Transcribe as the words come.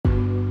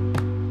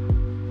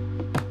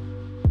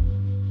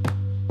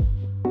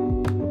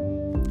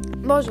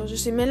Bonjour, je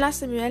suis Mélina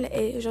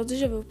et aujourd'hui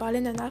je vais vous parler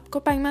d'un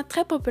accompagnement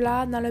très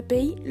populaire dans le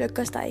pays, le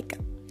Costa Rica.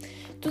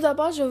 Tout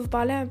d'abord, je vais vous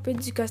parler un peu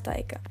du Costa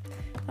Rica.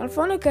 Dans le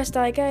fond, le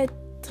Costa Rica est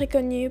très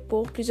connu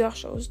pour plusieurs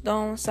choses,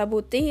 dont sa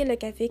beauté, le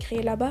café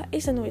créé là-bas et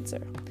sa nourriture.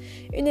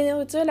 Une des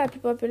nourritures la plus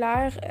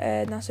populaires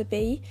dans ce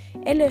pays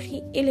est le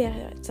riz et les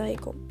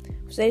haricots.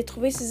 Vous allez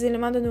trouver ces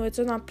éléments de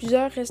nourriture dans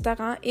plusieurs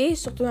restaurants et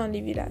surtout dans les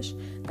villages.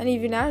 Dans les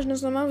villages, non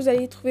seulement vous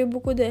allez trouver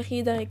beaucoup de riz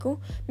et d'haricots,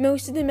 mais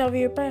aussi des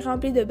merveilleux pains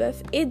remplis de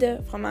bœuf et de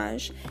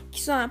fromage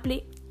qui sont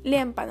appelés les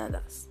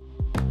empanadas.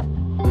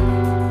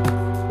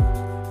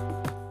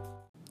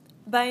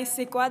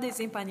 C'est quoi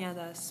des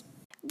empanadas?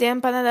 Des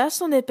empanadas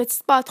sont des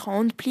petites pâtes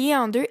rondes pliées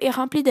en deux et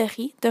remplies de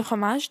riz, de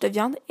fromage, de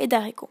viande et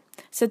d'haricots.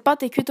 Cette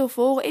pâte est cuite au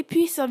four et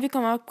puis servie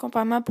comme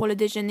accompagnement pour le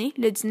déjeuner,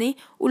 le dîner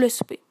ou le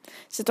souper.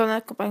 C'est un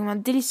accompagnement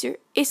délicieux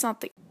et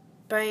santé.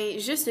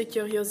 Juste de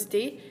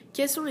curiosité,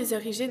 quelles sont les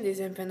origines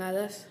des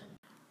empanadas?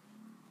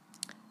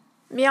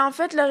 Mais en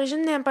fait,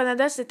 l'origine des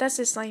empanadas est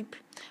assez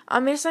simple. En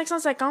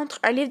 1550,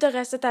 un livre de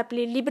recettes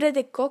appelé Libre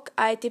de Coq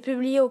a été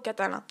publié au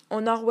Catalan, au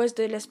nord-ouest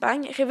de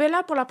l'Espagne,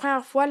 révélant pour la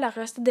première fois la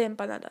recette des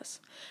empanadas.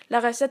 La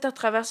recette a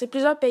traversé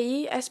plusieurs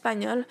pays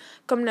espagnols,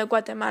 comme le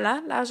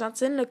Guatemala,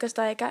 l'Argentine, le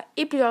Costa Rica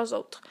et plusieurs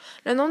autres.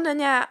 Le nom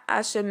donné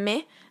à ce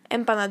mets,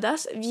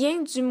 empanadas,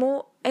 vient du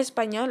mot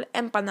espagnol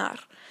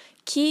empanar,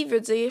 qui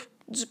veut dire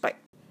du pain.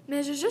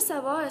 Mais je veux juste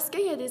savoir, est-ce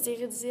qu'il y a des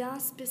ingrédients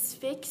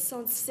spécifiques qui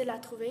sont difficiles à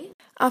trouver?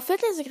 En fait,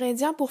 les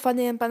ingrédients pour faire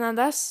des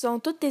empanadas sont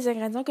tous des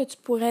ingrédients que tu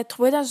pourrais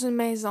trouver dans une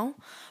maison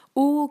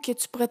ou que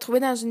tu pourrais trouver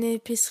dans une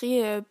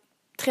épicerie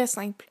très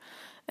simple.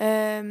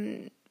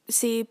 Il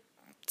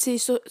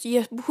y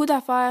a beaucoup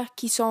d'affaires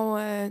qui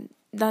sont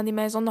dans des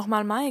maisons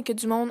normalement et que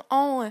du monde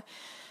ont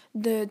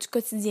du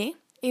quotidien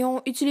et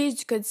on utilise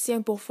du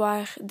quotidien pour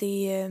faire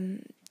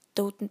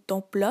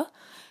d'autres plats.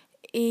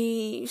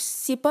 Et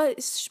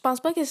je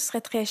pense pas que ce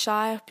serait très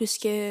cher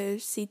puisque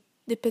c'est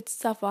des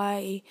petites affaires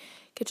et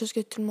quelque chose que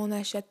tout le monde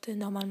achète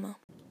normalement.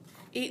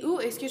 Et où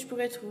est-ce que je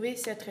pourrais trouver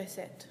cette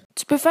recette?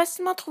 Tu peux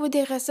facilement trouver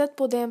des recettes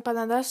pour des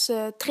empanadas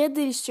très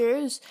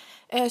délicieuses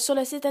sur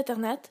le site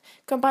internet.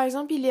 Comme par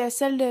exemple, il y a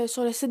celle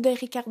sur le site de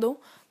Ricardo.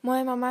 Moi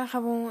et ma mère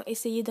avons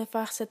essayé de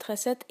faire cette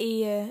recette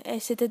et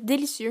c'était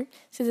délicieux.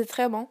 C'était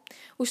très bon.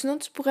 Ou sinon,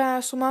 tu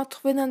pourrais sûrement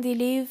trouver dans des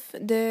livres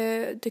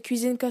de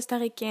cuisine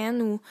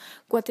costaricaine ou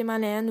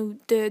guatémalaienne ou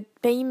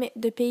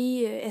de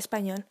pays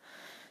espagnols.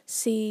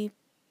 C'est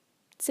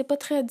pas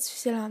très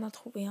difficile à en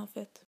trouver, en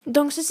fait.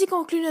 Donc, ceci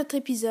conclut notre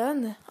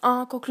épisode.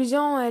 En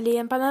conclusion, les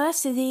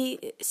empanadas,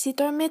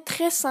 c'est un mets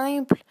très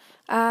simple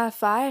à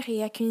faire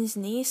et à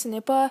cuisiner. Ce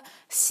n'est pas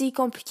si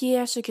compliqué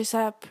à ce que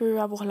ça peut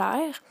avoir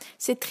l'air.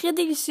 C'est très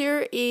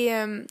délicieux et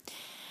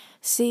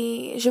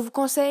je vous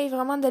conseille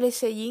vraiment de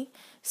l'essayer.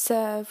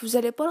 Vous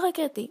allez pas le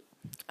regretter,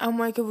 à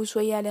moins que vous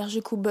soyez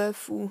allergique au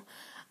bœuf ou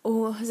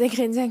aux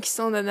ingrédients qui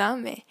sont dedans.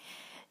 Mais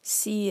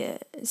si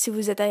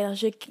vous êtes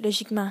allergique,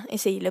 logiquement,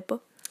 essayez-le pas.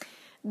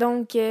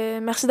 Donc,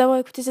 merci d'avoir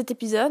écouté cet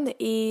épisode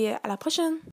et à la prochaine!